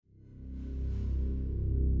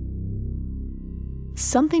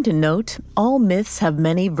Something to note, all myths have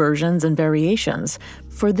many versions and variations.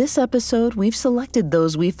 For this episode, we've selected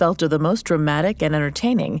those we felt are the most dramatic and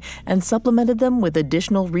entertaining and supplemented them with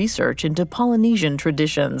additional research into Polynesian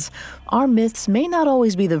traditions. Our myths may not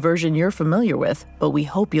always be the version you're familiar with, but we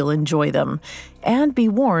hope you'll enjoy them. And be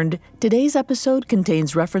warned, today's episode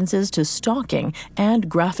contains references to stalking and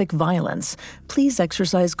graphic violence. Please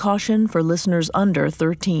exercise caution for listeners under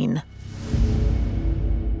 13.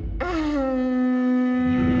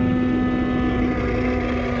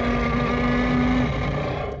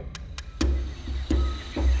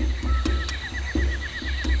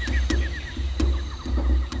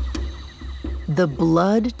 The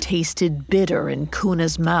blood tasted bitter in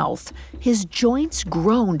Kuna's mouth. His joints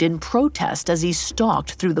groaned in protest as he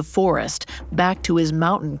stalked through the forest, back to his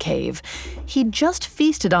mountain cave. He'd just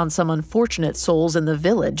feasted on some unfortunate souls in the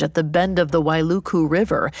village at the bend of the Wailuku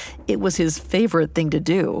River. It was his favorite thing to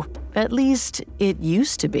do. At least, it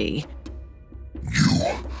used to be. You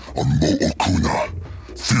are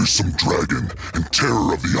Mo'okuna, fearsome dragon and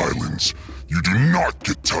terror of the islands. You do not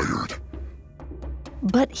get tired.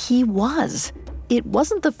 But he was. It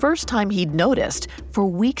wasn't the first time he'd noticed. For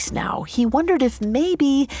weeks now, he wondered if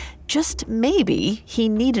maybe, just maybe, he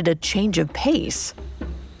needed a change of pace.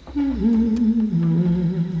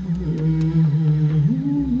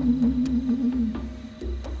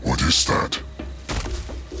 What is that?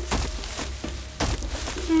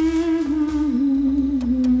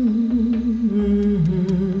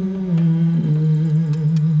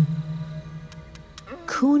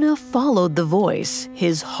 Kuna followed the voice,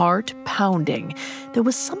 his heart pounding. There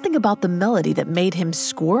was something about the melody that made him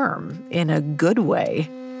squirm, in a good way.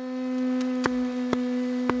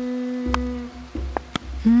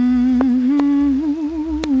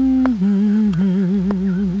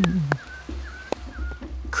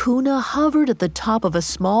 Kuna hovered at the top of a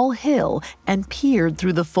small hill and peered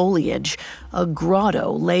through the foliage. A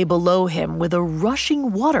grotto lay below him with a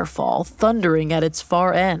rushing waterfall thundering at its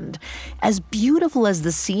far end. As beautiful as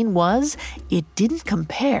the scene was, it didn't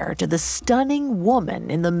compare to the stunning woman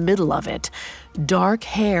in the middle of it. Dark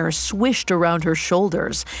hair swished around her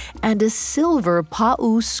shoulders, and a silver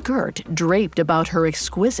pa'u skirt draped about her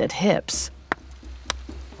exquisite hips.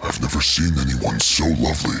 I've never seen anyone so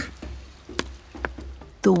lovely.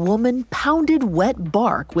 The woman pounded wet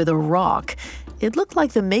bark with a rock. It looked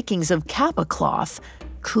like the makings of kappa cloth.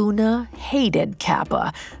 Kuna hated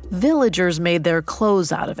kappa. Villagers made their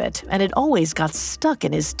clothes out of it, and it always got stuck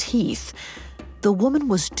in his teeth. The woman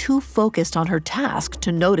was too focused on her task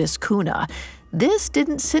to notice Kuna. This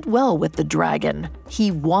didn't sit well with the dragon. He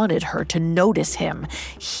wanted her to notice him.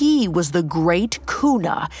 He was the great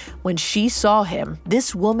Kuna. When she saw him,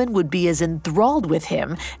 this woman would be as enthralled with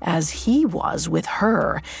him as he was with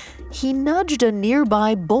her. He nudged a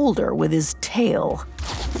nearby boulder with his tail.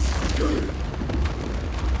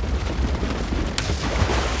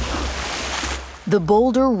 The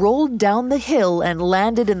boulder rolled down the hill and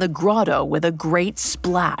landed in the grotto with a great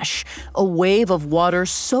splash. A wave of water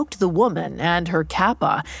soaked the woman and her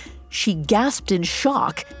kappa. She gasped in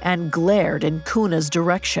shock and glared in Kuna's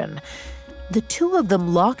direction. The two of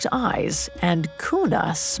them locked eyes, and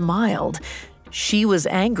Kuna smiled. She was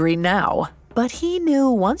angry now, but he knew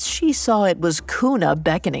once she saw it was Kuna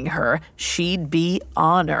beckoning her, she'd be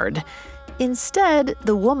honored. Instead,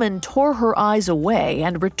 the woman tore her eyes away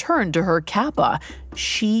and returned to her kappa.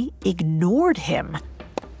 She ignored him.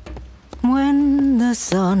 When the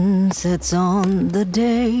sun sets on the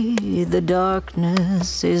day, the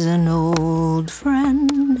darkness is an old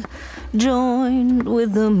friend, joined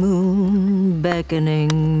with the moon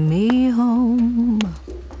beckoning me home.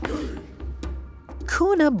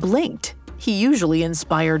 Kuna blinked. He usually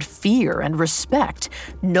inspired fear and respect.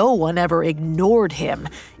 No one ever ignored him.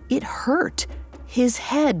 It hurt. His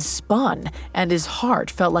head spun, and his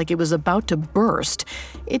heart felt like it was about to burst.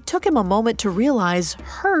 It took him a moment to realize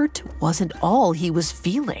hurt wasn't all he was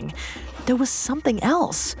feeling. There was something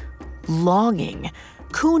else. Longing.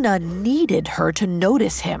 Kuna needed her to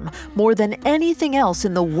notice him more than anything else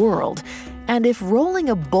in the world. And if rolling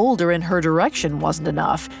a boulder in her direction wasn't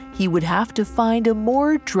enough, he would have to find a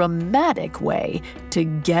more dramatic way to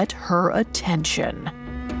get her attention.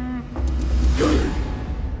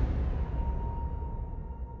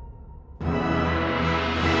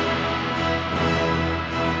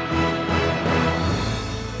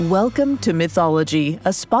 Welcome to Mythology, a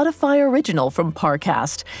Spotify original from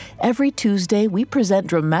Parcast. Every Tuesday, we present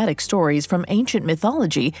dramatic stories from ancient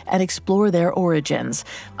mythology and explore their origins.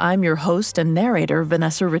 I'm your host and narrator,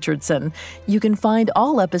 Vanessa Richardson. You can find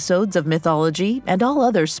all episodes of Mythology and all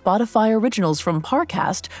other Spotify originals from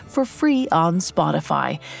Parcast for free on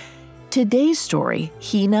Spotify. Today's story,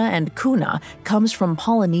 Hina and Kuna, comes from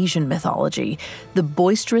Polynesian mythology. The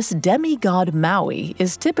boisterous demigod Maui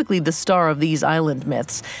is typically the star of these island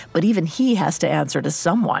myths, but even he has to answer to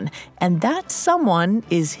someone, and that someone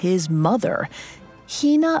is his mother.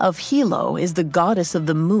 Hina of Hilo is the goddess of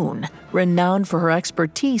the moon, renowned for her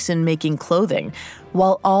expertise in making clothing.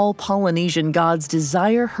 While all Polynesian gods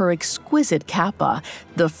desire her exquisite kapa,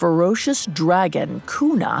 the ferocious dragon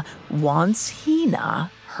Kuna wants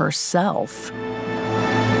Hina herself.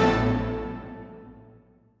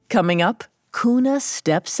 Coming up, Kuna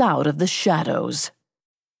steps out of the shadows.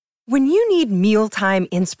 When you need mealtime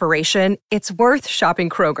inspiration, it's worth shopping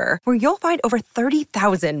Kroger, where you'll find over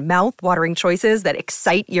 30,000 mouth-watering choices that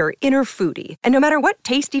excite your inner foodie. And no matter what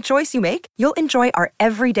tasty choice you make, you'll enjoy our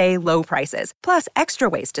everyday low prices, plus extra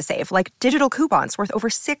ways to save, like digital coupons worth over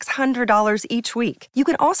 $600 each week. You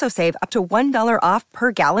can also save up to $1 off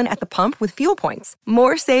per gallon at the pump with fuel points.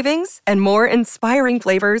 More savings and more inspiring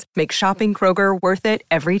flavors make shopping Kroger worth it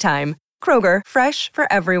every time. Kroger, fresh for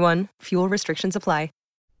everyone. Fuel restrictions apply.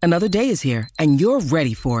 Another day is here, and you're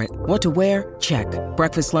ready for it. What to wear? Check.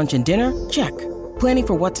 Breakfast, lunch, and dinner? Check. Planning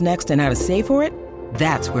for what's next and how to save for it?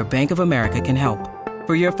 That's where Bank of America can help.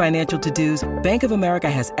 For your financial to-dos, Bank of America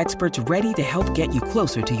has experts ready to help get you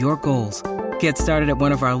closer to your goals. Get started at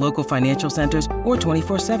one of our local financial centers or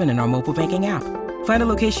 24/7 in our mobile banking app. Find a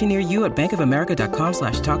location near you at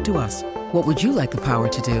bankofamerica.com/talktous. What would you like the power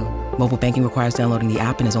to do? Mobile banking requires downloading the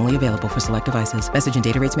app and is only available for select devices. Message and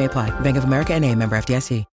data rates may apply. Bank of America N.A., member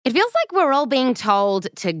FDIC. It feels like we're all being told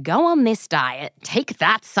to go on this diet, take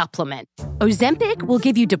that supplement. Ozempic will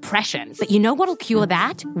give you depression, but you know what'll cure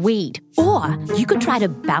that? Weed. Or you could try to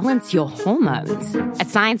balance your hormones. At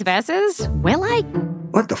Science Versus, we're like,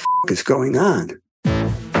 what the is going on?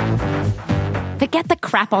 Forget the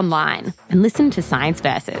crap online and listen to Science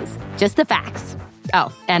Versus. Just the facts.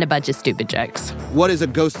 Oh, and a bunch of stupid jokes. What is a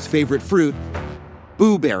ghost's favorite fruit?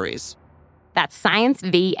 Blueberries. That's Science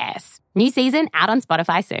VS. New season out on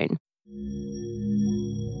Spotify soon.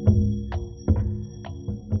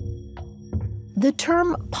 The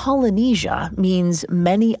term Polynesia means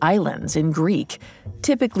many islands in Greek.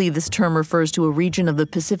 Typically, this term refers to a region of the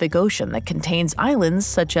Pacific Ocean that contains islands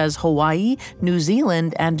such as Hawaii, New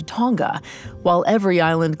Zealand, and Tonga. While every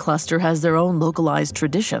island cluster has their own localized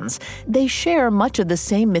traditions, they share much of the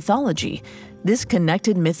same mythology. This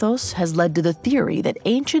connected mythos has led to the theory that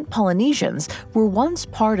ancient Polynesians were once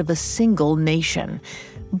part of a single nation.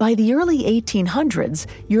 By the early 1800s,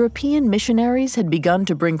 European missionaries had begun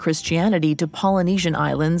to bring Christianity to Polynesian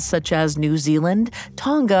islands such as New Zealand,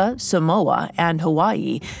 Tonga, Samoa, and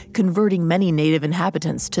Hawaii, converting many native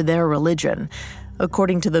inhabitants to their religion.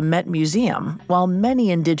 According to the Met Museum, while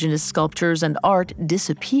many indigenous sculptures and art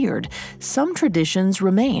disappeared, some traditions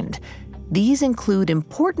remained. These include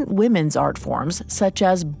important women's art forms such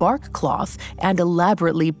as bark cloth and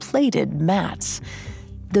elaborately plaited mats.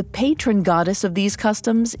 The patron goddess of these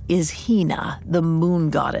customs is Hina, the moon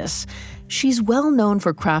goddess. She's well known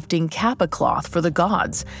for crafting kapa cloth for the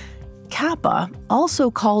gods. Kapa, also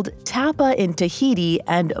called tapa in Tahiti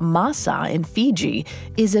and masa in Fiji,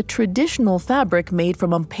 is a traditional fabric made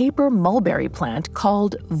from a paper mulberry plant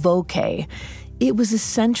called voke. It was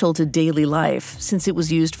essential to daily life since it was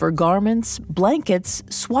used for garments, blankets,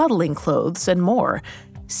 swaddling clothes, and more.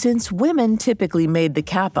 Since women typically made the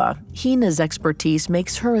kapa, Hina's expertise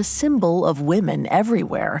makes her a symbol of women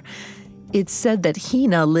everywhere. It's said that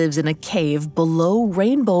Hina lives in a cave below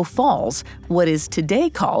Rainbow Falls, what is today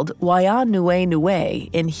called Waianuenue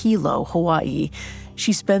in Hilo, Hawaii.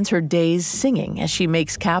 She spends her days singing as she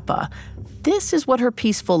makes kapa. This is what her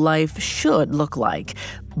peaceful life should look like.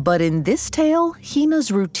 But in this tale, Hina's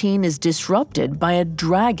routine is disrupted by a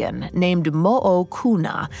dragon named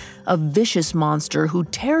Mo'okuna, a vicious monster who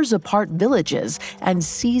tears apart villages and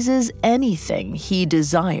seizes anything he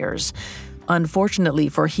desires. Unfortunately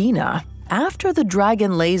for Hina, after the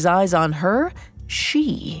dragon lays eyes on her,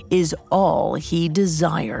 she is all he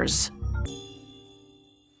desires.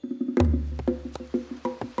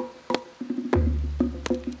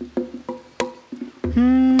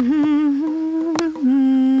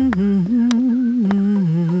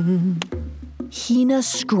 Hina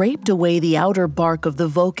scraped away the outer bark of the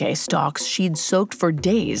voke stalks she'd soaked for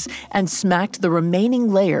days and smacked the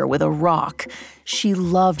remaining layer with a rock. She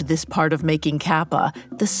loved this part of making kapa,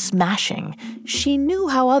 the smashing. She knew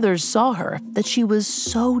how others saw her, that she was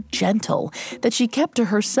so gentle, that she kept to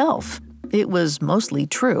herself. It was mostly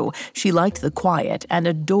true. She liked the quiet and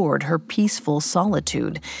adored her peaceful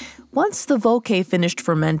solitude. Once the voke finished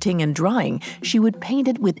fermenting and drying, she would paint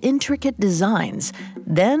it with intricate designs.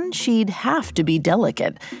 Then she'd have to be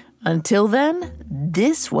delicate. Until then,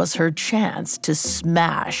 this was her chance to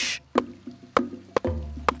smash.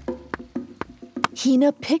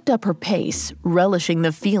 Hina picked up her pace, relishing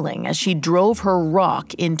the feeling as she drove her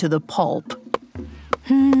rock into the pulp.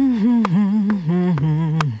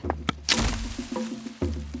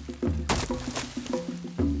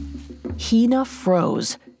 Hina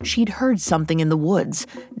froze. She'd heard something in the woods.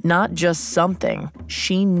 Not just something.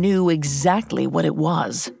 She knew exactly what it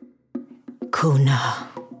was. Kuna.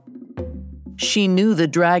 She knew the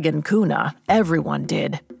dragon Kuna. Everyone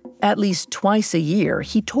did. At least twice a year,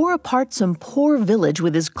 he tore apart some poor village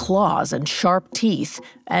with his claws and sharp teeth,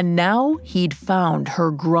 and now he'd found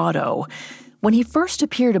her grotto. When he first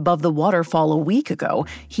appeared above the waterfall a week ago,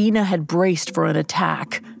 Hina had braced for an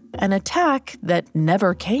attack that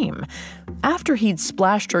never came. After he'd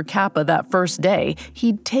splashed her kappa that first day,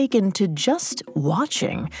 he'd taken to just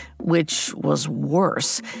watching, which was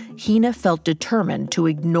worse. Hina felt determined to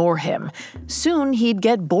ignore him. Soon he'd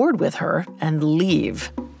get bored with her and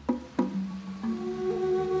leave.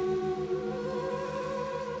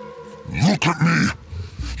 Look at me!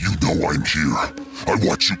 You know I'm here. I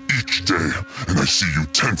watch you each day, and I see you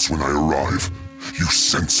tense when I arrive. You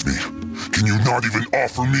sense me. Can you not even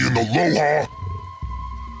offer me an aloha?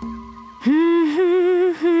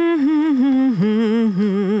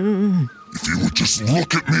 If you would just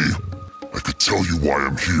look at me, I could tell you why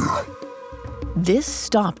I'm here. This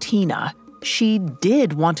stopped Hina. She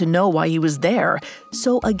did want to know why he was there,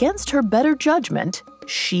 so against her better judgment,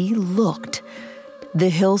 she looked. The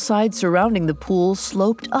hillside surrounding the pool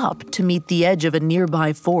sloped up to meet the edge of a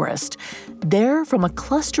nearby forest. There, from a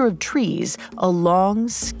cluster of trees, a long,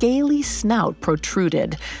 scaly snout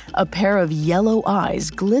protruded. A pair of yellow eyes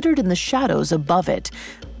glittered in the shadows above it.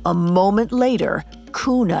 A moment later,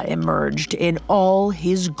 Kuna emerged in all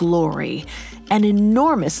his glory. An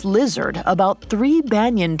enormous lizard about 3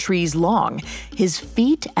 banyan trees long, his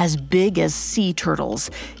feet as big as sea turtles,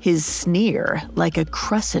 his sneer like a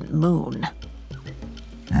crescent moon.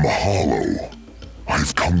 Mahalo.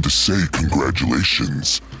 I've come to say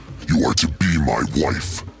congratulations. You are to be my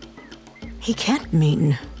wife. He can't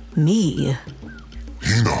mean me.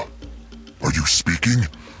 Hina, are you speaking?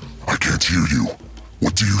 I can't hear you.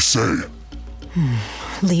 What do you say?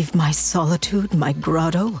 Leave my solitude, my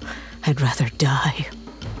grotto. I'd rather die.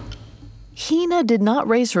 Hina did not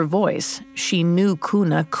raise her voice. She knew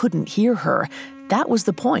Kuna couldn't hear her. That was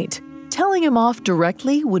the point. Telling him off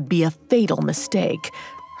directly would be a fatal mistake.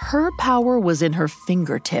 Her power was in her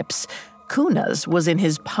fingertips. Kuna's was in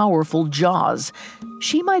his powerful jaws.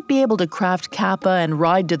 She might be able to craft kappa and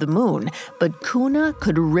ride to the moon, but Kuna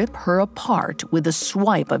could rip her apart with a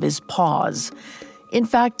swipe of his paws. In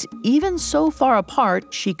fact, even so far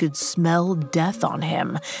apart, she could smell death on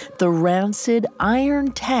him, the rancid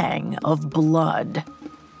iron tang of blood.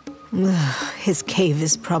 His cave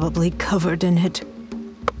is probably covered in it.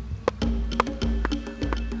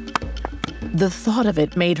 The thought of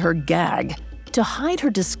it made her gag. To hide her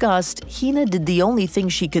disgust, Hina did the only thing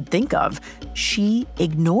she could think of. She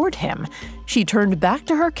ignored him. She turned back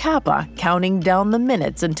to her kappa, counting down the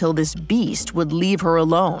minutes until this beast would leave her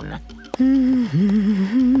alone. You're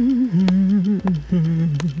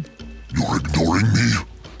ignoring me?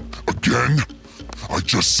 Again? I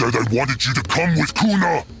just said I wanted you to come with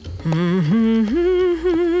Kuna!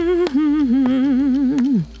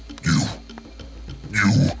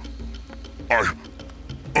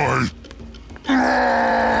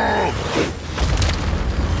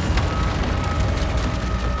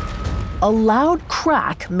 A loud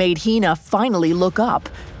crack made Hina finally look up.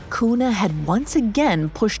 Kuna had once again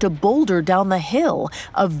pushed a boulder down the hill,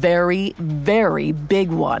 a very, very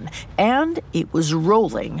big one, and it was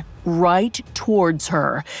rolling right towards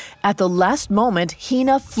her. At the last moment,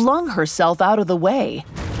 Hina flung herself out of the way.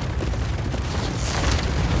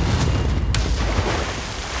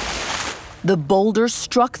 The boulder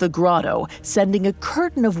struck the grotto, sending a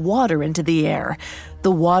curtain of water into the air. The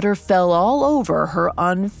water fell all over her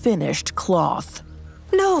unfinished cloth.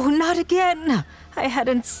 No, not again! I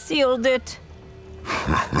hadn't sealed it.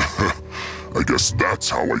 I guess that's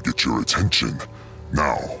how I get your attention.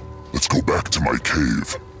 Now, let's go back to my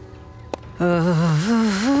cave.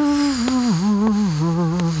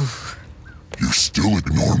 You still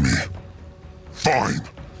ignore me? Fine.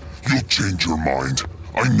 You'll change your mind.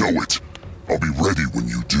 I know it. I'll be ready when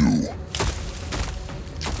you do.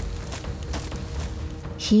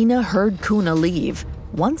 Hina heard Kuna leave.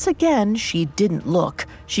 Once again, she didn't look.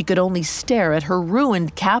 She could only stare at her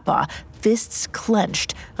ruined kappa, fists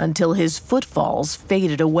clenched, until his footfalls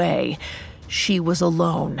faded away. She was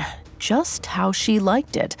alone, just how she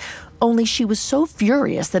liked it. only she was so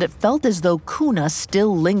furious that it felt as though Kuna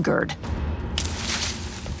still lingered.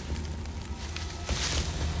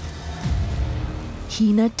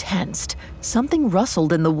 Hina tensed. Something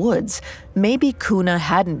rustled in the woods. Maybe Kuna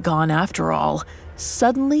hadn't gone after all.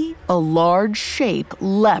 Suddenly, a large shape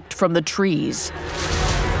leapt from the trees.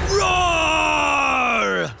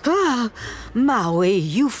 Roar! Ah, Maui,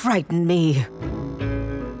 you frightened me.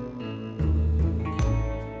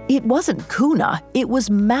 It wasn't Kuna, it was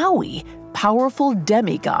Maui, powerful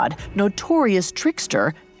demigod, notorious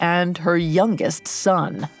trickster, and her youngest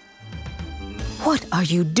son. What are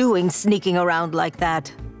you doing sneaking around like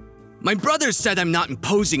that? My brother said I'm not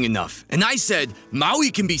imposing enough, and I said Maui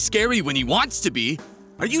can be scary when he wants to be.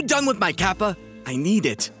 Are you done with my kappa? I need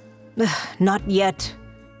it. Not yet.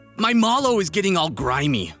 My malo is getting all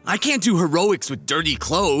grimy. I can't do heroics with dirty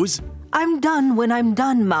clothes. I'm done when I'm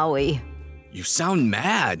done, Maui. You sound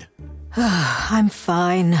mad. I'm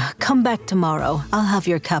fine. Come back tomorrow. I'll have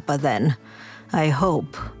your kappa then. I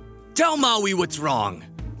hope. Tell Maui what's wrong.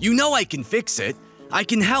 You know I can fix it. I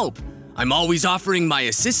can help. I'm always offering my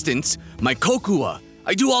assistance, my kokua.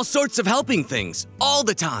 I do all sorts of helping things, all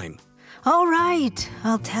the time. All right,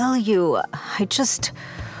 I'll tell you.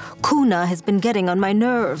 Kuna has been getting on my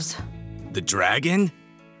nerves. The dragon?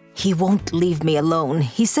 He won't leave me alone.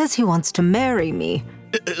 He says he wants to marry me.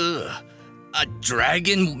 A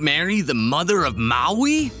dragon marry the mother of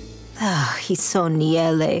Maui? He's so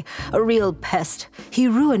niele, a real pest. He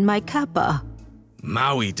ruined my kappa.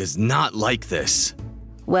 Maui does not like this.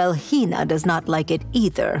 Well, Hina does not like it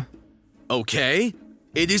either. Okay,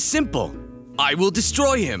 it is simple. I will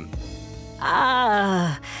destroy him.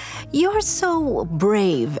 You're so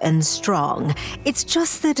brave and strong. It's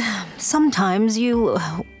just that sometimes your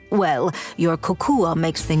kokua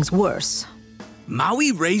makes things worse.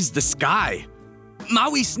 Maui raised the sky.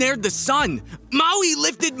 Maui snared the sun. Maui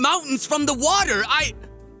lifted mountains from the water.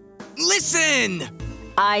 Listen!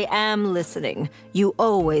 I am listening. You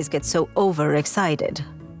always get so overexcited.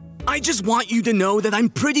 I just want you to know that I'm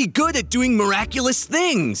pretty good at doing miraculous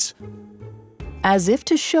things. As if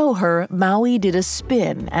to show her, Maui did a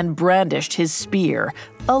spin and brandished his spear.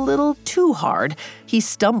 A little too hard. He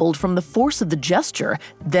stumbled from the force of the gesture,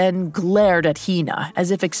 then glared at Hina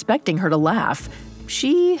as if expecting her to laugh.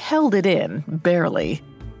 She held it in, barely.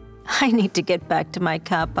 I need to get back to my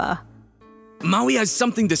kappa. Maui has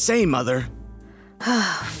something to say, Mother.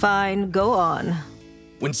 Fine, go on.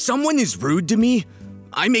 When someone is rude to me,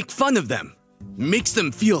 I make fun of them. Makes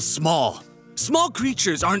them feel small. Small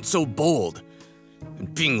creatures aren't so bold.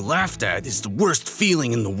 And being laughed at is the worst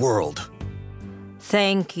feeling in the world.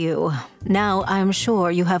 Thank you. Now I'm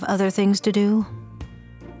sure you have other things to do.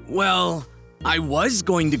 Well, I was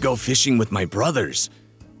going to go fishing with my brothers,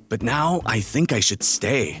 but now I think I should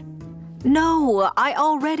stay. No, I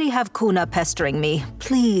already have Kuna pestering me.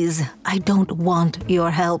 Please, I don't want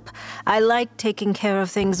your help. I like taking care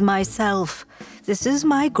of things myself. This is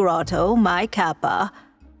my grotto, my kappa.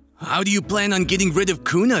 How do you plan on getting rid of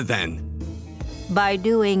Kuna then? By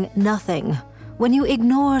doing nothing. When you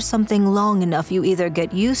ignore something long enough, you either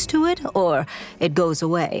get used to it or it goes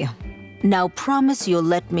away. Now promise you'll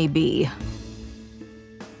let me be.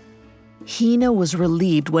 Hina was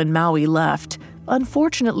relieved when Maui left.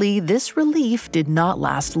 Unfortunately, this relief did not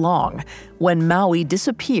last long. When Maui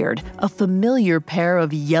disappeared, a familiar pair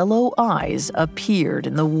of yellow eyes appeared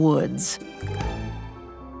in the woods.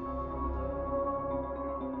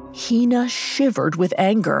 Hina shivered with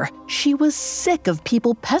anger. She was sick of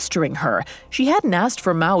people pestering her. She hadn't asked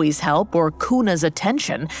for Maui's help or Kuna's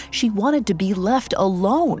attention. She wanted to be left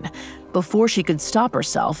alone. Before she could stop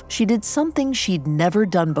herself, she did something she'd never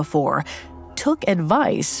done before. Took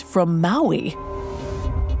advice from Maui.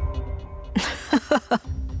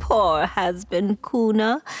 Poor has-been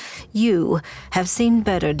Kuna. You have seen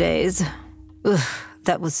better days. Ugh,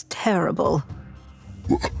 that was terrible.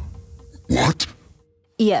 What?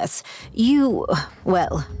 Yes, you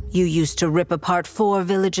used to rip apart 4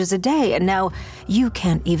 villages a day, and now you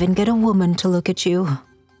can't even get a woman to look at you.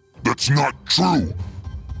 That's not true.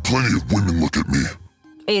 Plenty of women look at me.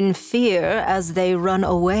 In fear as they run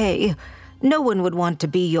away. No one would want to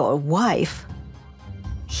be your wife.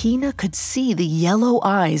 Hina could see the yellow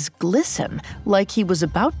eyes glisten, like he was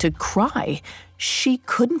about to cry. She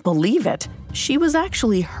couldn't believe it. She was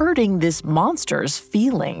actually hurting this monster's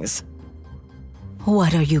feelings.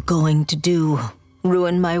 What are you going to do?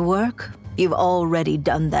 Ruin my work? You've already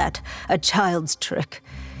done that. A child's trick.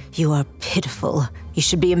 You are pitiful. You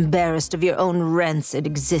should be embarrassed of your own rancid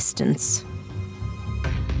existence.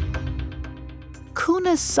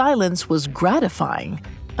 Kuna's silence was gratifying.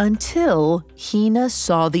 Until Hina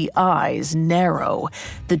saw the eyes narrow.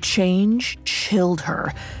 The change chilled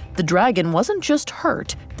her. The dragon wasn't just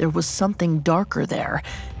hurt, there was something darker there.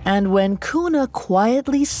 And when Kuna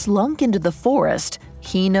quietly slunk into the forest,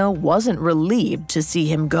 Hina wasn't relieved to see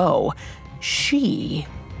him go. She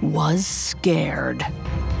was scared.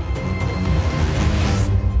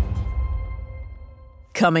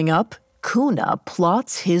 Coming up, Kuna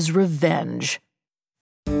plots his revenge.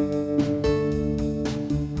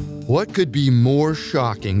 What could be more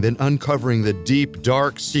shocking than uncovering the deep,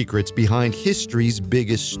 dark secrets behind history's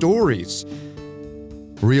biggest stories?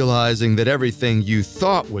 Realizing that everything you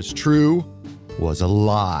thought was true was a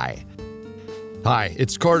lie. Hi,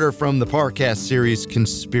 it's Carter from the Parcast series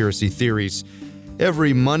Conspiracy Theories.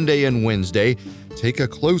 Every Monday and Wednesday, take a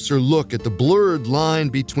closer look at the blurred line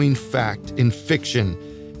between fact and fiction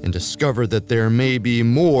and discover that there may be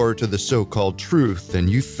more to the so-called truth than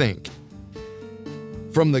you think.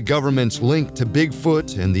 From the government's link to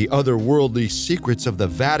Bigfoot and the otherworldly secrets of the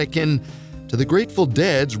Vatican, to the Grateful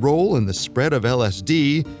Dead's role in the spread of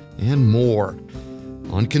LSD, and more.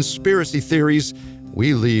 On Conspiracy Theories,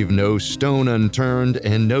 we leave no stone unturned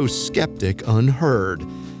and no skeptic unheard.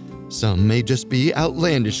 Some may just be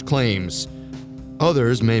outlandish claims.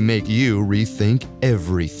 Others may make you rethink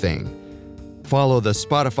everything. Follow the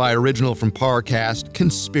Spotify original from Parcast,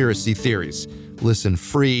 Conspiracy Theories. Listen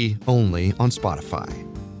free only on Spotify.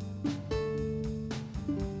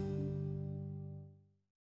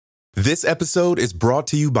 This episode is brought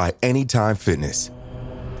to you by Anytime Fitness.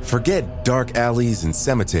 Forget dark alleys and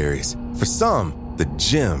cemeteries. For some, the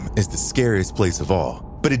gym is the scariest place of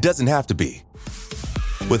all. But it doesn't have to be.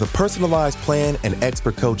 With a personalized plan and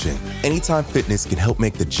expert coaching, Anytime Fitness can help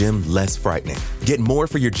make the gym less frightening. Get more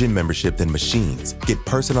for your gym membership than machines. Get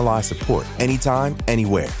personalized support anytime,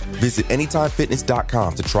 anywhere. Visit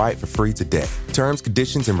AnytimeFitness.com to try it for free today. Terms,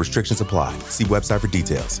 conditions, and restrictions apply. See website for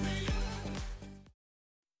details.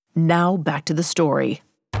 Now back to the story.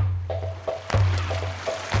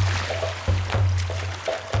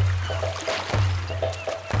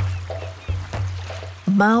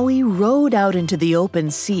 Maui rode out into the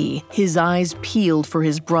open sea, his eyes peeled for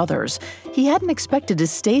his brothers. He hadn't expected to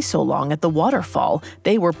stay so long at the waterfall.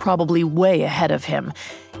 They were probably way ahead of him.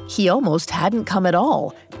 He almost hadn't come at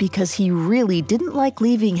all, because he really didn't like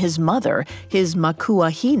leaving his mother, his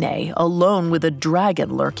Makuahine, alone with a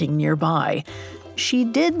dragon lurking nearby. She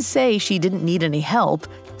did say she didn't need any help.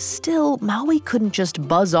 Still, Maui couldn't just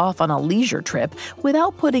buzz off on a leisure trip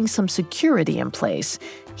without putting some security in place.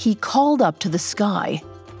 He called up to the sky.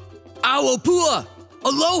 Awopua!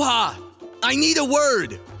 Aloha! I need a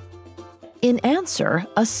word! In answer,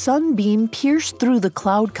 a sunbeam pierced through the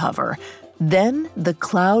cloud cover. Then the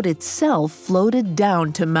cloud itself floated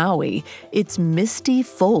down to Maui, its misty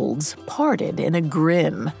folds parted in a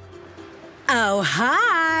grin. Oh,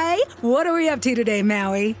 hi! What are we up to today,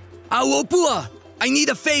 Maui? Awopua! I need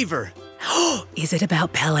a favor. Is it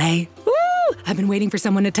about Pele? Woo! I've been waiting for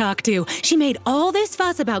someone to talk to. She made all this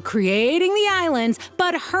fuss about creating the islands,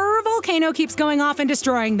 but her volcano keeps going off and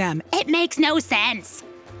destroying them. It makes no sense.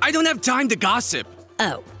 I don't have time to gossip.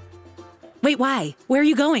 Oh. Wait, why? Where are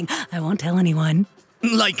you going? I won't tell anyone.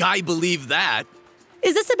 Like I believe that.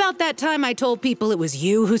 Is this about that time I told people it was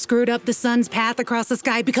you who screwed up the sun's path across the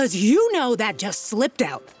sky because you know that just slipped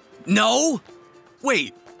out? No?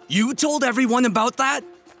 Wait, you told everyone about that?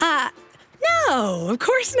 No, of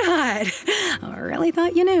course not. I really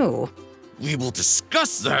thought you knew. We will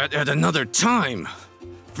discuss that at another time.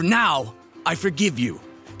 For now, I forgive you,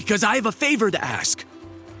 because I have a favor to ask.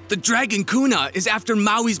 The dragon Kuna is after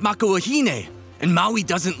Maui's Makuahine, and Maui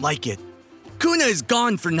doesn't like it. Kuna is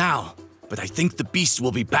gone for now, but I think the beast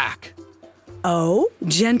will be back. Oh?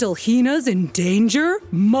 Gentle Hina's in danger?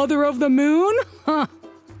 Mother of the moon? Huh.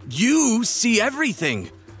 You see everything,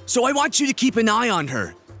 so I want you to keep an eye on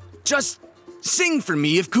her. Just sing for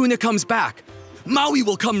me if Kuna comes back. Maui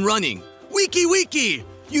will come running. Wiki wiki!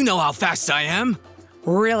 You know how fast I am.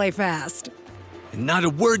 Really fast. And not a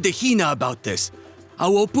word to Hina about this.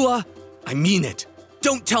 Awopua, I mean it.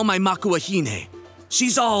 Don't tell my Makuahine.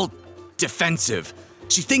 She's all defensive.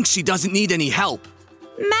 She thinks she doesn't need any help.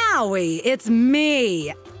 Maui, it's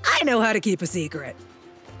me. I know how to keep a secret.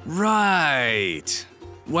 Right.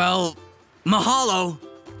 Well, mahalo.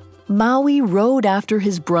 Maui rode after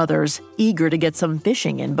his brothers, eager to get some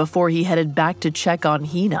fishing in before he headed back to check on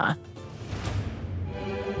Hina.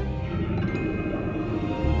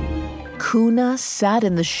 Kuna sat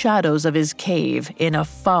in the shadows of his cave in a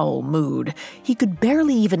foul mood. He could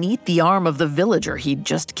barely even eat the arm of the villager he'd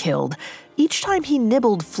just killed. Each time he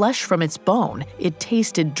nibbled flesh from its bone, it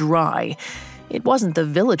tasted dry. It wasn't the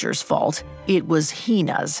villagers' fault, it was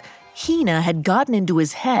Hina's. Hina had gotten into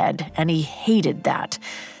his head, and he hated that.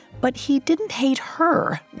 But he didn't hate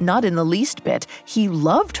her, not in the least bit. He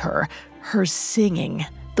loved her, her singing,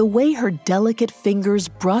 the way her delicate fingers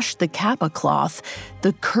brushed the kappa cloth,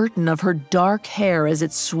 the curtain of her dark hair as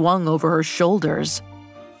it swung over her shoulders.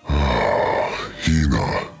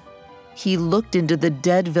 Hina. He looked into the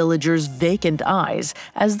dead villager's vacant eyes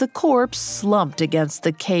as the corpse slumped against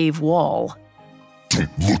the cave wall.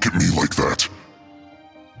 Don't look at me like that.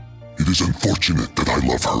 It is unfortunate that I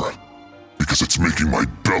love her, because it's making my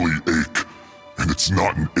belly ache, and it's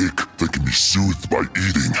not an ache that can be soothed by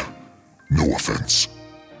eating. No offense.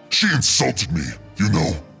 She insulted me, you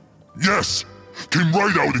know. Yes, came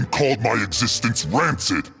right out and called my existence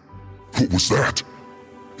rancid. What was that?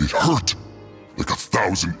 It hurt, like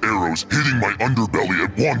 1,000 arrows hitting my underbelly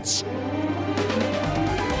at once.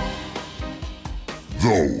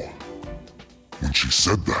 Though, when she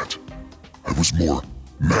said that, I was more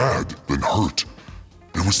mad than hurt.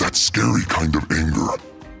 It was that scary kind of anger.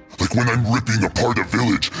 Like when I'm ripping apart a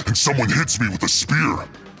village and someone hits me with a spear.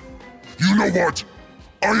 You know what?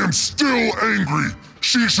 I am still angry.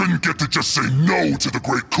 She shouldn't get to just say no to the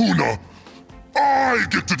great Kuna. I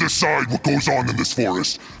get to decide what goes on in this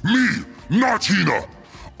forest. Me, not Hina.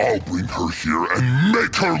 I'll bring her here and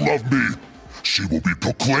make her love me. She will be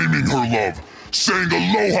proclaiming her love, saying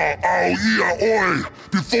aloha ao ia oi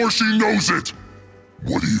before she knows it.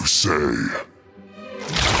 What do you say?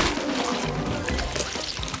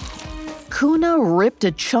 Kuna ripped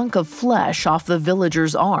a chunk of flesh off the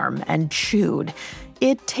villager's arm and chewed.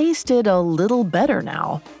 It tasted a little better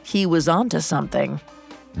now. He was onto something.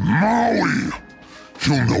 Maui!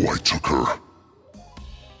 He'll know I took her.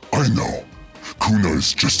 I know. Kuna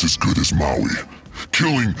is just as good as Maui.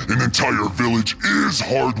 Killing an entire village is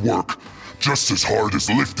hard work, just as hard as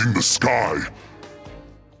lifting the sky.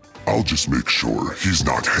 I'll just make sure he's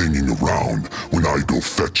not hanging around when I go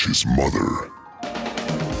fetch his mother.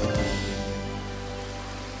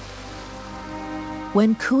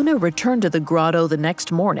 When Kuna returned to the grotto the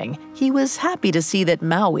next morning, he was happy to see that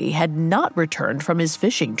Maui had not returned from his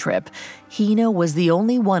fishing trip. Hina was the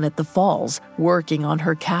only one at the falls, working on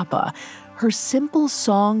her kappa. Her simple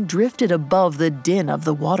song drifted above the din of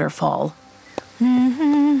the waterfall.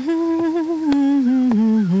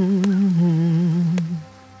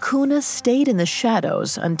 Kuna stayed in the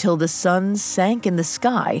shadows until the sun sank in the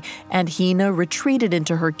sky and Hina retreated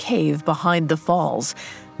into her cave behind the falls.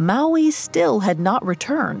 Maui still had not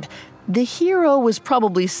returned. The hero was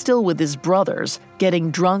probably still with his brothers, getting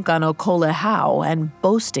drunk on Okolehau and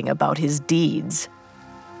boasting about his deeds.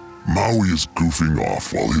 Maui is goofing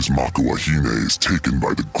off while his Makuahine is taken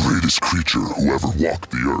by the greatest creature who ever walked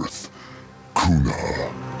the earth,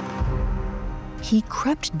 Kuna. He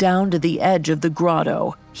crept down to the edge of the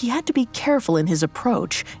grotto. He had to be careful in his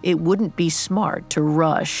approach. It wouldn't be smart to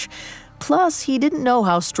rush. Plus, he didn't know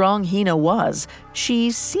how strong Hina was.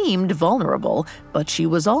 She seemed vulnerable, but she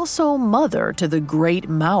was also mother to the great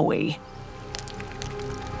Maui.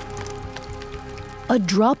 A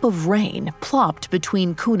drop of rain plopped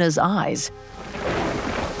between Kuna's eyes.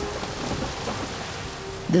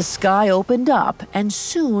 The sky opened up, and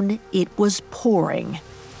soon it was pouring.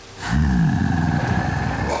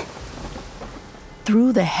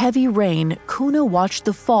 Through the heavy rain, Kuna watched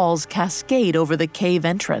the falls cascade over the cave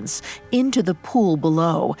entrance, into the pool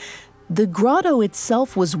below. The grotto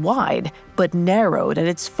itself was wide, but narrowed at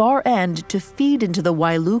its far end to feed into the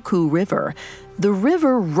Wailuku River. The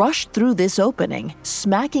river rushed through this opening,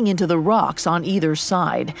 smacking into the rocks on either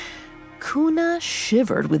side. Kuna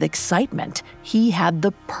shivered with excitement. He had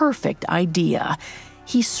the perfect idea.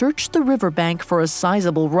 He searched the riverbank for a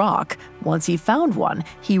sizable rock. Once he found one,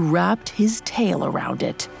 he wrapped his tail around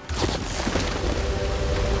it.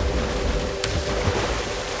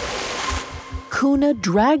 Kuna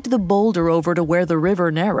dragged the boulder over to where the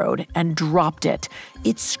river narrowed and dropped it.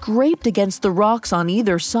 It scraped against the rocks on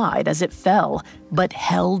either side as it fell, but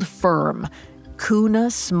held firm.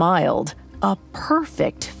 Kuna smiled. A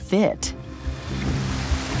perfect fit.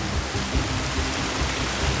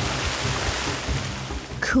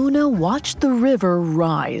 Kuna watched the river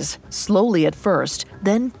rise, slowly at first,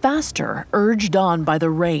 then faster, urged on by the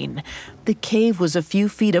rain. The cave was a few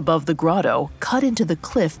feet above the grotto, cut into the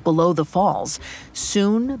cliff below the falls.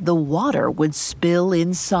 Soon, the water would spill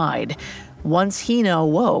inside. Once Hina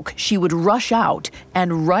awoke, she would rush out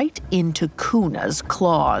and right into Kuna's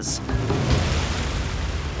claws.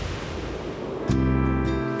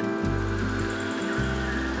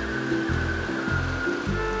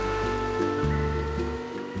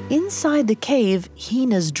 Inside the cave,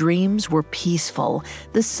 Hina's dreams were peaceful.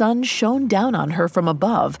 The sun shone down on her from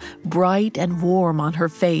above, bright and warm on her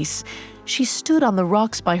face. She stood on the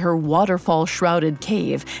rocks by her waterfall-shrouded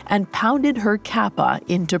cave and pounded her kappa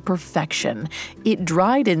into perfection. It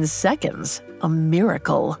dried in seconds, a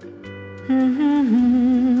miracle.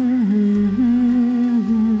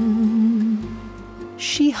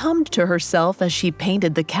 She hummed to herself as she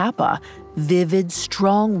painted the kappa. Vivid,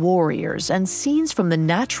 strong warriors and scenes from the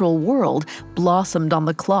natural world blossomed on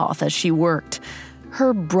the cloth as she worked.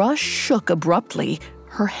 Her brush shook abruptly.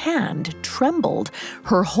 Her hand trembled.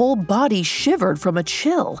 Her whole body shivered from a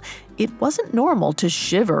chill. It wasn't normal to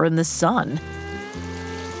shiver in the sun.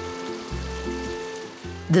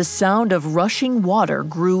 The sound of rushing water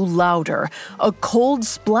grew louder. A cold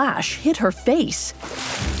splash hit her face.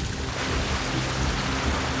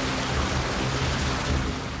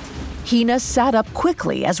 Hina sat up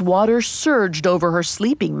quickly as water surged over her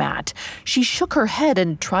sleeping mat. She shook her head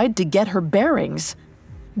and tried to get her bearings.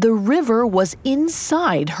 The river was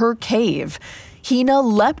inside her cave. Hina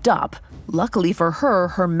leapt up. Luckily for her,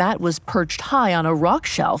 her mat was perched high on a rock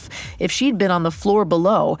shelf. If she'd been on the floor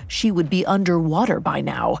below, she would be underwater by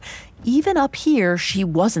now. Even up here, she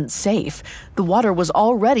wasn't safe. The water was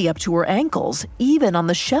already up to her ankles, even on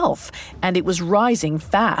the shelf, and it was rising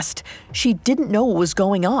fast. She didn't know what was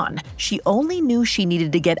going on. She only knew she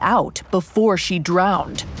needed to get out before she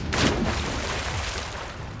drowned.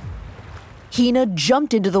 Hina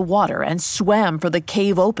jumped into the water and swam for the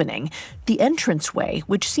cave opening. The entranceway,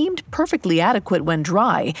 which seemed perfectly adequate when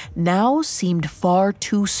dry, now seemed far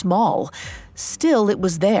too small. Still, it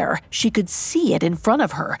was there. She could see it in front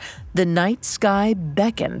of her. The night sky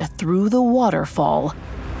beckoned through the waterfall.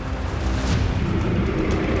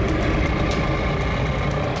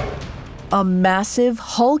 A massive,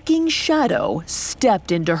 hulking shadow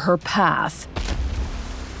stepped into her path.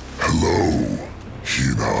 Hello,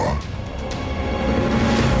 Hina.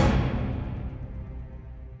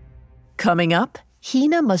 Coming up,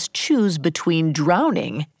 Hina must choose between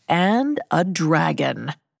drowning and a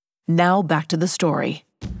dragon. Now back to the story.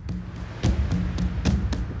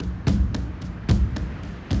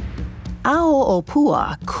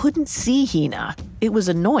 Ao-Opua couldn't see Hina. It was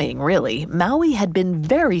annoying, really. Maui had been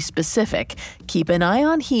very specific. Keep an eye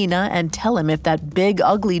on Hina and tell him if that big,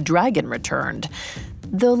 ugly dragon returned.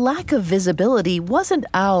 The lack of visibility wasn't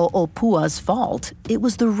Ao-Opua's fault. It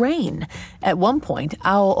was the rain. At one point,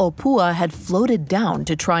 Ao-Opua had floated down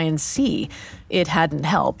to try and see. It hadn't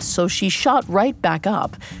helped, so she shot right back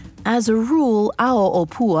up. As a rule,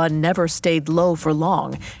 Ao-Opua never stayed low for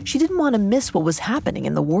long. She didn't want to miss what was happening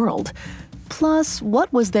in the world. Plus,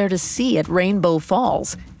 what was there to see at Rainbow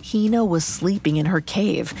Falls? Hina was sleeping in her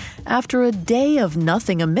cave. After a day of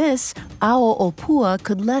nothing amiss, Ao-Opua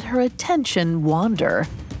could let her attention wander.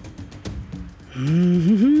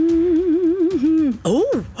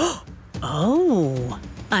 Oh,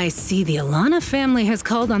 I see the Alana family has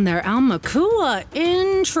called on their Aumakua.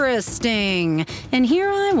 Interesting. And here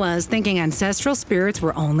I was thinking ancestral spirits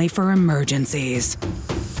were only for emergencies.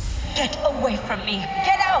 Get away from me!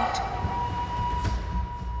 Get out!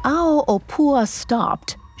 Ao-Opua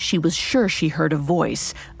stopped. She was sure she heard a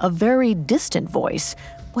voice, a very distant voice.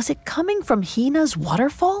 Was it coming from Hina's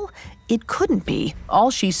waterfall? It couldn't be. All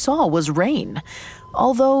she saw was rain.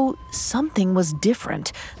 Although something was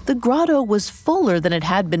different. The grotto was fuller than it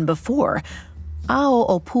had been before.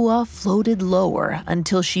 Ao-Opua floated lower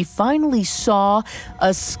until she finally saw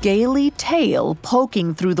a scaly tail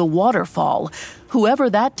poking through the waterfall. Whoever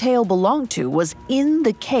that tail belonged to was in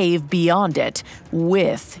the cave beyond it,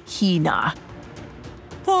 with Hina.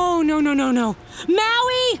 Oh, no.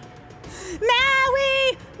 Maui!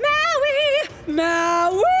 Maui! Maui!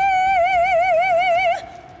 Maui!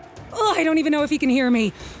 Oh, I don't even know if he can hear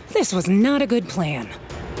me. This was not a good plan.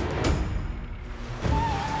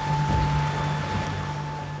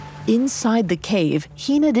 Inside the cave,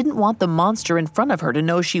 Hina didn't want the monster in front of her to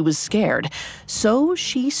know she was scared, so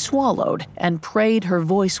she swallowed and prayed her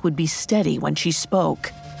voice would be steady when she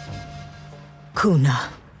spoke.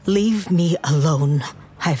 Kuna, leave me alone.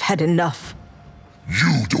 I've had enough.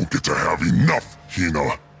 You don't get to have enough,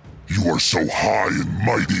 Hina. You are so high and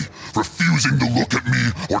mighty, refusing to look at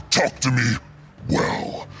me or talk to me.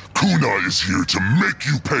 Well, Kuna is here to make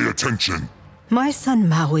you pay attention. My son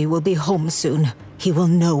Maui will be home soon. He will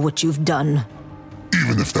know what you've done.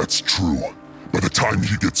 Even if that's true, by the time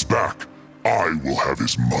he gets back, I will have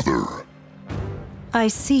his mother. I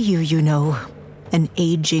see you, you know. An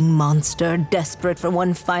aging monster, desperate for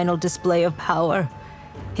one final display of power.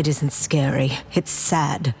 It isn't scary, it's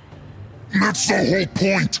sad. That's the whole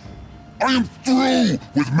point. I am through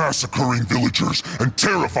with massacring villagers and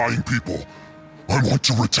terrifying people. I want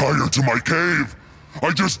to retire to my cave.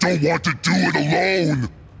 I just don't want to do it alone.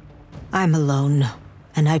 I'm alone,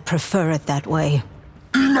 and I prefer it that way.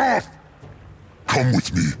 Enough! Come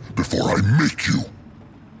with me before I make you.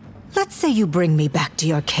 Let's say you bring me back to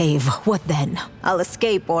your cave. What then? I'll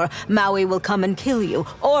escape, or Maui will come and kill you.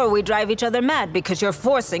 Or we drive each other mad because you're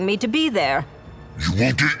forcing me to be there. You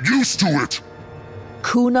will get used to it.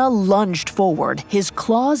 Kuna lunged forward, his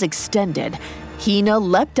claws extended. Hina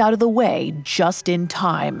leapt out of the way just in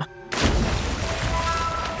time.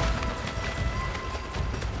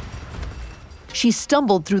 She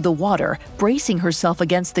stumbled through the water, bracing herself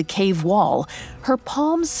against the cave wall. Her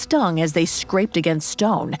palms stung as they scraped against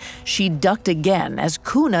stone. She ducked again as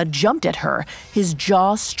Kuna jumped at her. His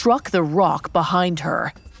jaw struck the rock behind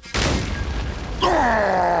her.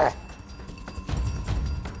 Ah!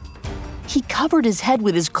 He covered his head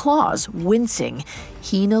with his claws, wincing.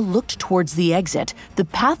 Hina looked towards the exit. The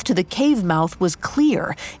path to the cave mouth was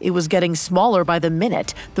clear. It was getting smaller by the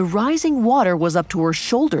minute. The rising water was up to her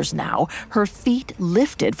shoulders now, her feet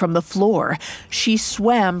lifted from the floor. She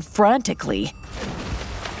swam frantically.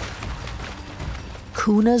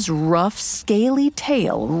 Kuna's rough, scaly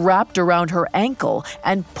tail wrapped around her ankle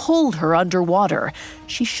and pulled her underwater.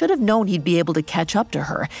 She should have known he'd be able to catch up to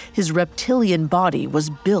her. His reptilian body was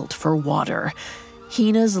built for water.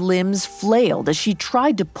 Hina's limbs flailed as she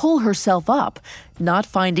tried to pull herself up. Not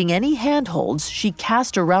finding any handholds, she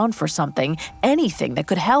cast around for something, anything that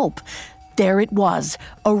could help. There it was,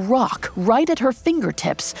 a rock right at her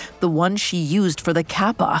fingertips, the one she used for the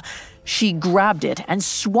kappa. She grabbed it and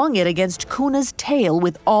swung it against Kuna's tail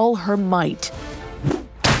with all her might.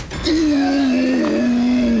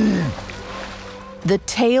 The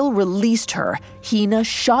tail released her. Hina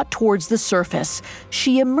shot towards the surface.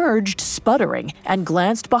 She emerged sputtering and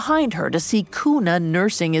glanced behind her to see Kuna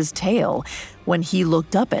nursing his tail. When he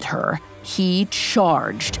looked up at her, he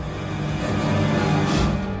charged.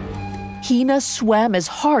 Hina swam as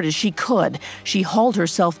hard as she could. She hauled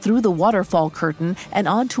herself through the waterfall curtain and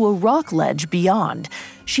onto a rock ledge beyond.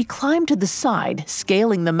 She climbed to the side,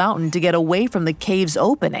 scaling the mountain to get away from the cave's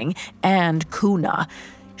opening and Kuna.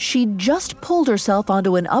 She just pulled herself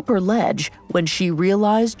onto an upper ledge when she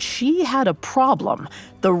realized she had a problem.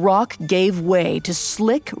 The rock gave way to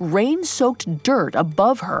slick, rain-soaked dirt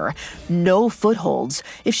above her. No footholds.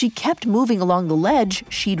 If she kept moving along the ledge,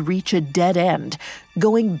 she'd reach a dead end.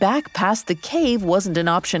 Going back past the cave wasn't an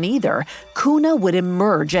option either. Kuna would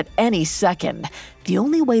emerge at any second. The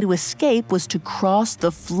only way to escape was to cross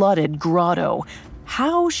the flooded grotto.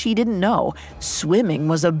 How, she didn't know. Swimming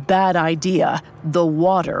was a bad idea. The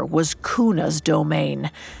water was Kuna's domain.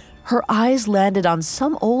 Her eyes landed on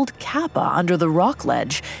some old kappa under the rock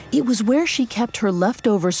ledge. It was where she kept her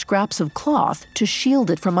leftover scraps of cloth to shield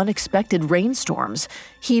it from unexpected rainstorms.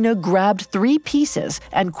 Hina grabbed 3 pieces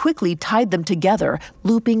and quickly tied them together,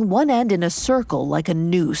 looping one end in a circle like a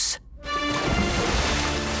noose.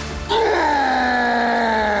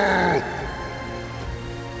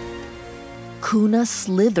 Kuna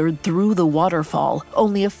slithered through the waterfall,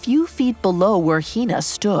 only a few feet below where Hina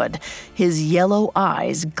stood. His yellow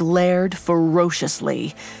eyes glared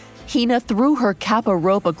ferociously. Hina threw her kappa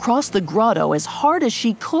rope across the grotto as hard as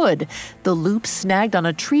she could. The loop snagged on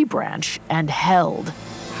a tree branch and held.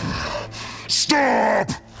 Stop!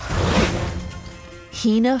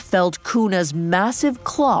 Hina felt Kuna's massive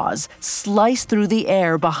claws slice through the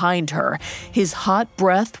air behind her. His hot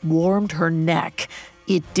breath warmed her neck.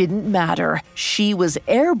 It didn't matter. She was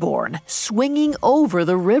airborne, swinging over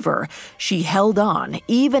the river. She held on,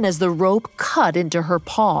 even as the rope cut into her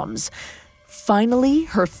palms. Finally,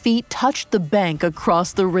 her feet touched the bank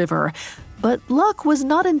across the river. But luck was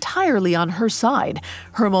not entirely on her side.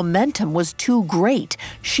 Her momentum was too great.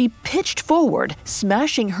 She pitched forward,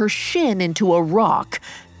 smashing her shin into a rock.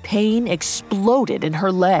 Pain exploded in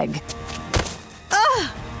her leg.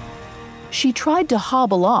 She tried to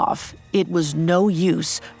hobble off. It was no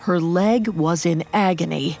use. Her leg was in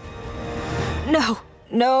agony. No.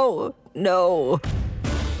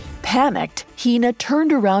 Panicked, Hina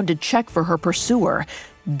turned around to check for her pursuer.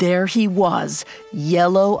 There he was,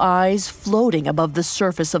 yellow eyes floating above the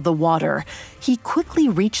surface of the water. He quickly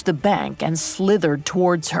reached the bank and slithered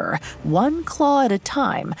towards her, one claw at a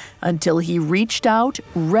time, until he reached out,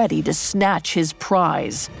 ready to snatch his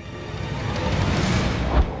prize.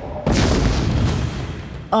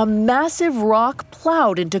 A massive rock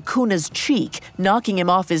plowed into Kuna's cheek, knocking him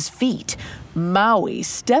off his feet. Maui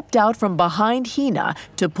stepped out from behind Hina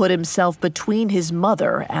to put himself between his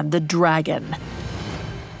mother and the dragon.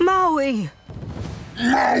 Maui!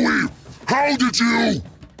 Maui! How did you?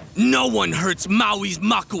 No one hurts Maui's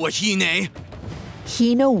Makua Hine.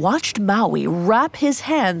 Hina watched Maui wrap his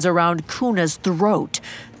hands around Kuna's throat.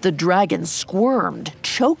 The dragon squirmed,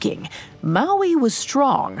 choking. Maui was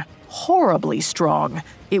strong, horribly strong.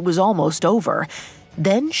 It was almost over.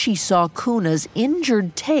 Then she saw Kuna's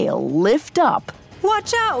injured tail lift up.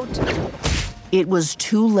 Watch out! It was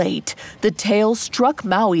too late. The tail struck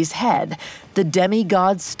Maui's head. The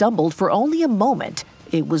demigod stumbled for only a moment.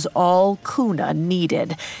 It was all Kuna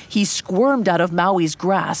needed. He squirmed out of Maui's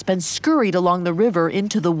grasp and scurried along the river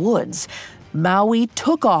into the woods. Maui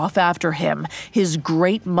took off after him. His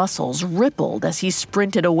great muscles rippled as he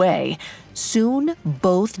sprinted away. Soon,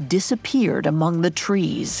 both disappeared among the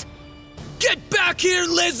trees. Get back here,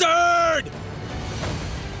 lizard!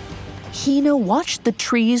 Hina watched the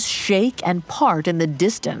trees shake and part in the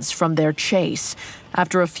distance from their chase.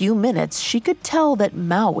 After a few minutes, she could tell that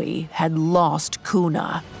Maui had lost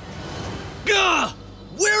Kuna. Gah!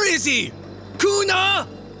 Where is he? Kuna!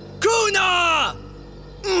 Kuna!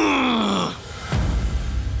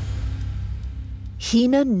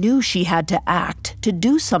 Hina knew she had to act, to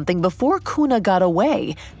do something before Kuna got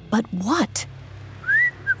away. But what?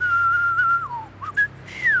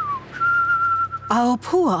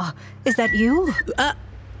 Aopua, is that you?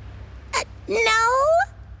 No?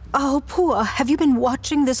 Aopua, have you been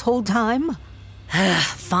watching this whole time?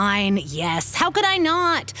 Fine, yes. How could I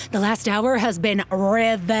not? The last hour has been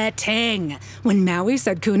riveting. When Maui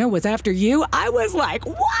said Kuna was after you, I was like,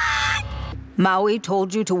 what? Maui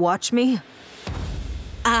told you to watch me?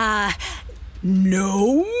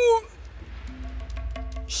 No.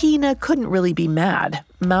 Hina couldn't really be mad.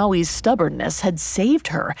 Maui's stubbornness had saved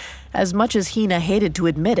her. As much as Hina hated to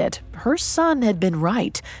admit it, her son had been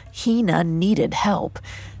right. Hina needed help.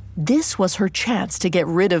 This was her chance to get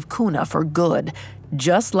rid of Kuna for good.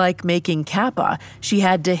 Just like making kappa, she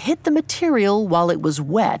had to hit the material while it was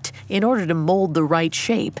wet in order to mold the right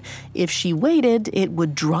shape. If she waited, it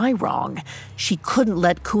would dry wrong. She couldn't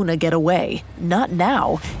let Kuna get away. Not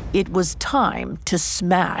now. It was time to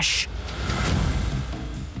smash.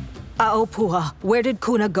 Aopua, where did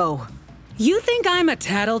Kuna go? You think I'm a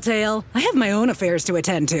tattletale? I have my own affairs to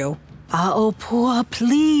attend to. Aopua,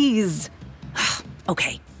 please.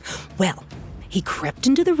 Okay, well, he crept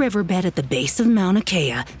into the riverbed at the base of Mauna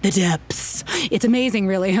Kea, the depths. It's amazing,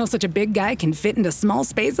 really, how such a big guy can fit into small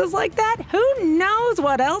spaces like that. Who knows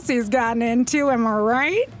what else he's gotten into, am I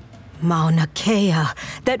right? Mauna Kea.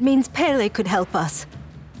 That means Pele could help us.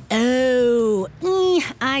 Oh,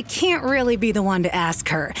 I can't really be the one to ask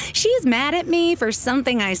her. She's mad at me for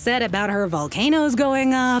something I said about her volcanoes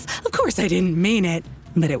going off. Of course I didn't mean it,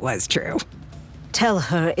 but it was true. Tell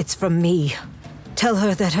her it's from me. Tell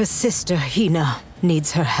her that her sister, Hina,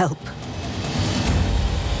 needs her help.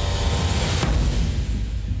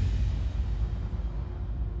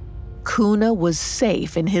 Kuna was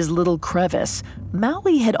safe in his little crevice.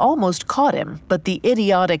 Maui had almost caught him, but the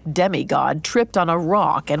idiotic demigod tripped on a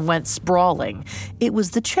rock and went sprawling. It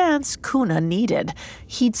was the chance Kuna needed.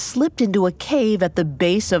 He'd slipped into a cave at the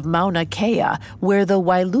base of Mauna Kea, where the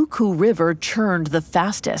Wailuku River churned the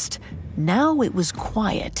fastest. Now it was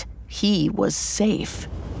quiet. He was safe.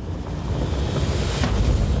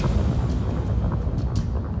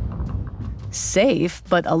 Safe,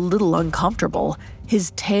 but a little uncomfortable.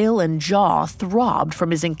 His tail and jaw throbbed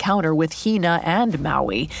from his encounter with Hina and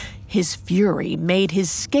Maui. His fury made his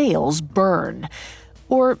scales burn.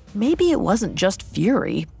 Or maybe it wasn't just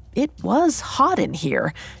fury. It was hot in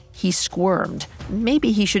here. He squirmed.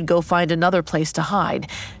 Maybe he should go find another place to hide.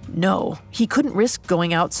 No, he couldn't risk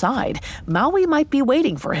going outside. Maui might be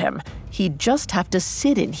waiting for him. He'd just have to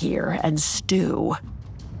sit in here and stew.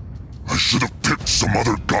 I should have picked some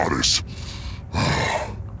other goddess.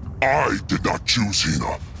 I did not choose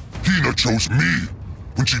Hina. Hina chose me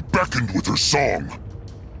when she beckoned with her song.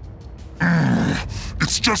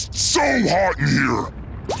 It's just so hot in here.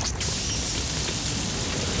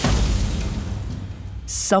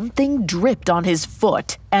 Something dripped on his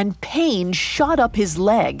foot, and pain shot up his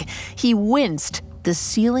leg. He winced. The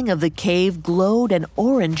ceiling of the cave glowed an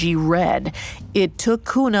orangey red. It took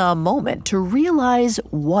Kuna a moment to realize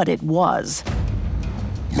what it was.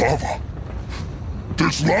 Lava.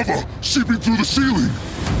 There's lava seeping through the ceiling.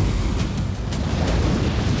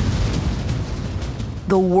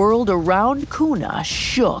 The world around Kuna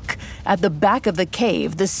shook. At the back of the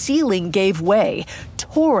cave, the ceiling gave way.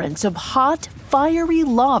 Torrents of hot, fiery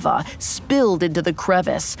lava spilled into the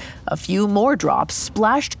crevice. A few more drops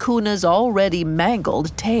splashed Kuna's already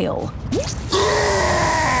mangled tail.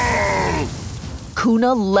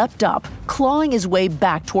 Kuna leapt up, clawing his way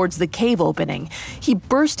back towards the cave opening. He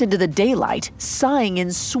burst into the daylight, sighing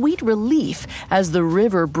in sweet relief as the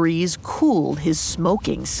river breeze cooled his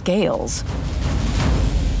smoking scales.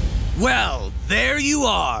 Well, there you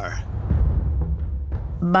are.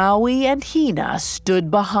 Maui and Hina stood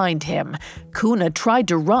behind him. Kuna tried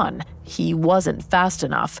to run. He wasn't fast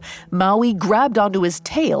enough. Maui grabbed onto his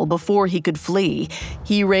tail before he could flee.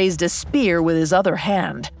 He raised a spear with his other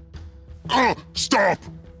hand. Stop!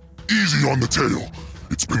 Easy on the tail.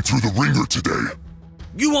 It's been through the ringer today.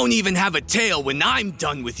 You won't even have a tail when I'm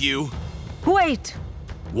done with you. Wait!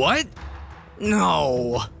 What?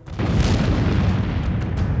 No.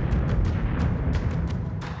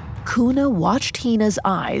 Kuna watched Hina's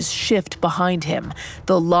eyes shift behind him.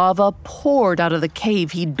 The lava poured out of the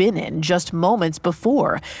cave he'd been in just moments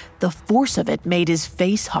before. The force of it made his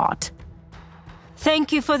face hot.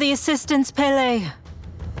 Thank you for the assistance, Pele.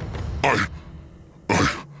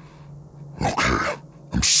 Okay,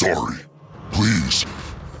 I'm sorry. Please,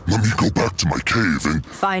 let me go back to my cave and...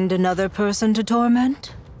 Find another person to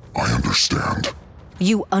torment? I understand.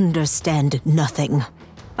 You understand nothing.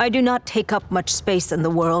 I do not take up much space in the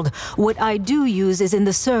world. What I do use is in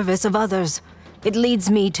the service of others. It leads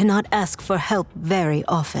me to not ask for help very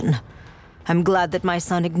often. I'm glad that my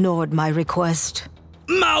son ignored my request.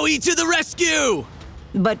 Maui to the rescue!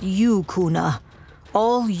 But you, Kuna,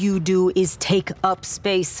 all you do is take up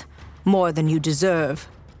space. More than you deserve.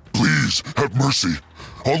 Please, have mercy.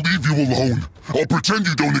 I'll leave you alone. I'll pretend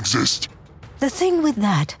you don't exist. The thing with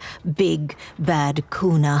that, big, bad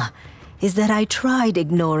Kuna, is that I tried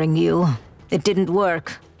ignoring you. It didn't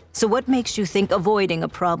work. So what makes you think avoiding a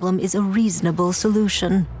problem is a reasonable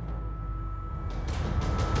solution?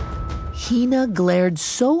 Hina glared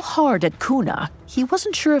so hard at Kuna, he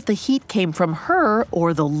wasn't sure if the heat came from her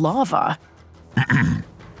or the lava.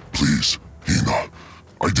 Please, Hina.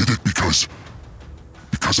 I did it because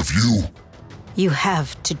of you. You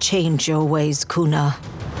have to change your ways, Kuna.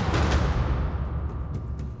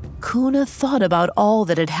 Kuna thought about all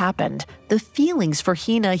that had happened, the feelings for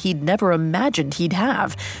Hina he'd never imagined he'd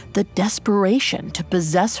have, the desperation to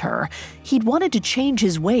possess her. He'd wanted to change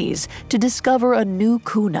his ways, to discover a new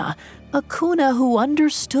Kuna, a Kuna who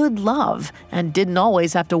understood love and didn't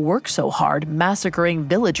always have to work so hard massacring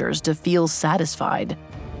villagers to feel satisfied.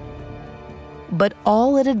 But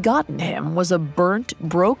all it had gotten him was a burnt,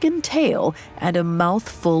 broken tail and a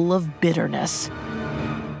mouthful of bitterness.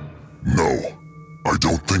 No, I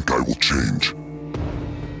don't think I will change.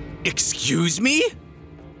 Excuse me?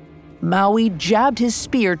 Maui jabbed his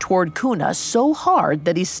spear toward Kuna so hard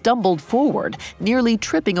that he stumbled forward, nearly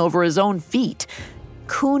tripping over his own feet.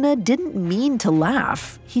 Kuna didn't mean to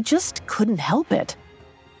laugh. He just couldn't help it.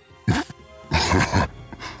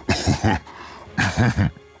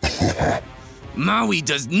 Maui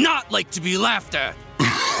does not like to be laughed at.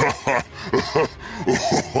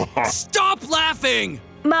 Stop laughing!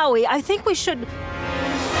 Maui, I think we should...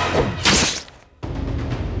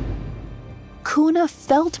 Kuna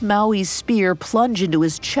felt Maui's spear plunge into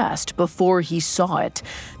his chest before he saw it.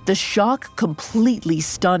 The shock completely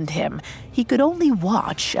stunned him. He could only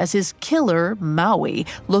watch as his killer, Maui,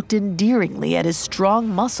 looked endearingly at his strong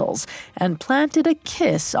muscles and planted a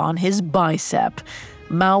kiss on his bicep.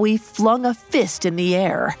 Maui flung a fist in the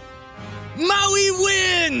air. Maui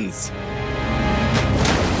wins!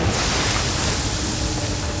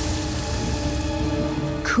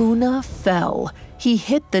 Kuna fell. He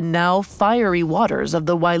hit the now fiery waters of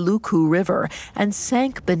the Wailuku River and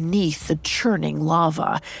sank beneath the churning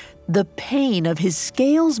lava. The pain of his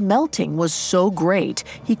scales melting was so great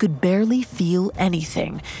he could barely feel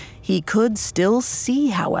anything. He could still see,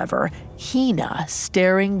 however, Hina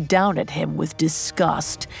staring down at him with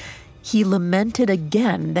disgust. He lamented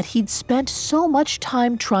again that he'd spent so much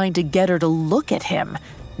time trying to get her to look at him.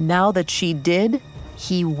 Now that she did,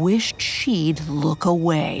 he wished she'd look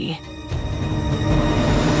away.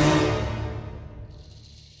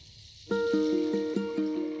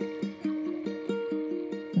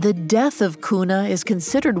 The death of Kuna is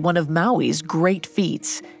considered one of Maui's great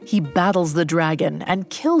feats. He battles the dragon and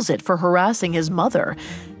kills it for harassing his mother.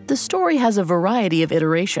 The story has a variety of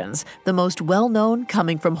iterations, the most well-known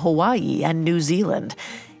coming from Hawaii and New Zealand.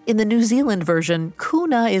 In the New Zealand version,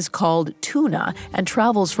 Kuna is called Tuna and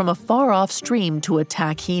travels from a far-off stream to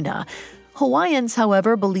attack Hina. Hawaiians,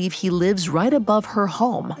 however, believe he lives right above her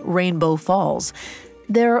home, Rainbow Falls.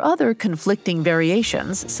 There are other conflicting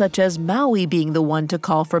variations, such as Maui being the one to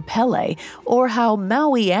call for Pele, or how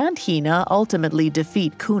Maui and Hina ultimately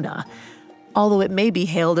defeat Kuna. Although it may be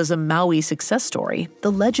hailed as a Maui success story,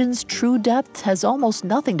 the legend's true depth has almost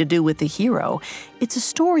nothing to do with the hero. It's a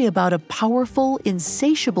story about a powerful,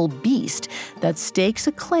 insatiable beast that stakes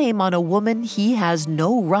a claim on a woman he has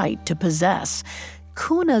no right to possess.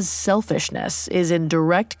 Kuna's selfishness is in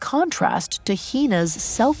direct contrast to Hina's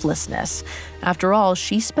selflessness. After all,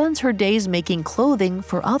 she spends her days making clothing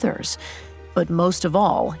for others. But most of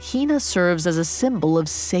all, Hina serves as a symbol of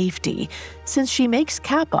safety. Since she makes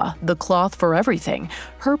kappa, the cloth for everything,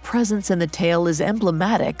 her presence in the tale is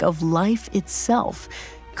emblematic of life itself.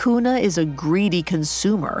 Kuna is a greedy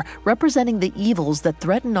consumer, representing the evils that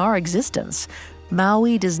threaten our existence.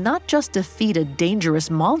 Maui does not just defeat a dangerous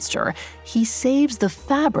monster, he saves the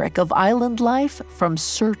fabric of island life from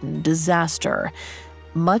certain disaster.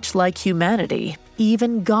 Much like humanity,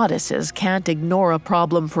 even goddesses can't ignore a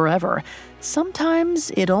problem forever.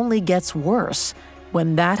 Sometimes it only gets worse.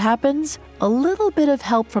 When that happens, a little bit of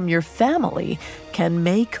help from your family can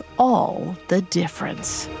make all the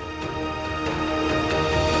difference.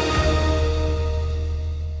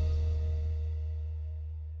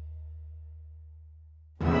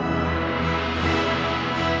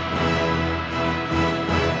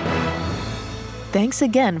 Thanks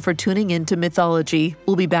again for tuning in to Mythology.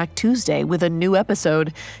 We'll be back Tuesday with a new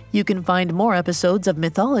episode. You can find more episodes of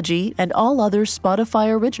Mythology and all other Spotify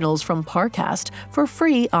originals from Parcast for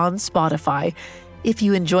free on Spotify. If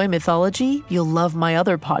you enjoy Mythology, you'll love my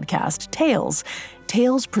other podcast, Tales.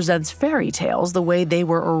 Tales presents fairy tales the way they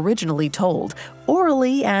were originally told,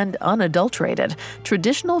 orally and unadulterated.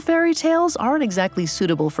 Traditional fairy tales aren't exactly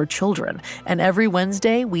suitable for children, and every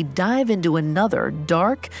Wednesday we dive into another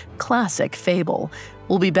dark, classic fable.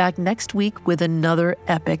 We'll be back next week with another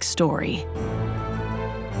epic story.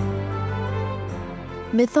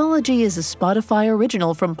 Mythology is a Spotify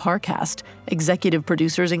original from Parcast. Executive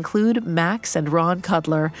producers include Max and Ron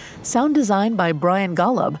Cutler. Sound design by Brian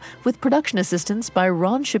Golub, with production assistance by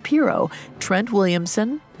Ron Shapiro, Trent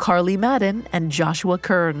Williamson, Carly Madden, and Joshua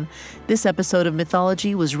Kern. This episode of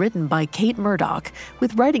Mythology was written by Kate Murdoch,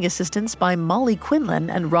 with writing assistance by Molly Quinlan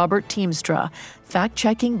and Robert Teamstra,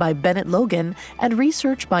 fact-checking by Bennett Logan, and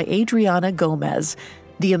research by Adriana Gomez.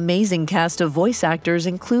 The amazing cast of voice actors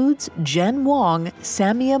includes Jen Wong,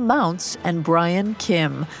 Samia Mounts, and Brian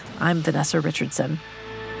Kim. I'm Vanessa Richardson.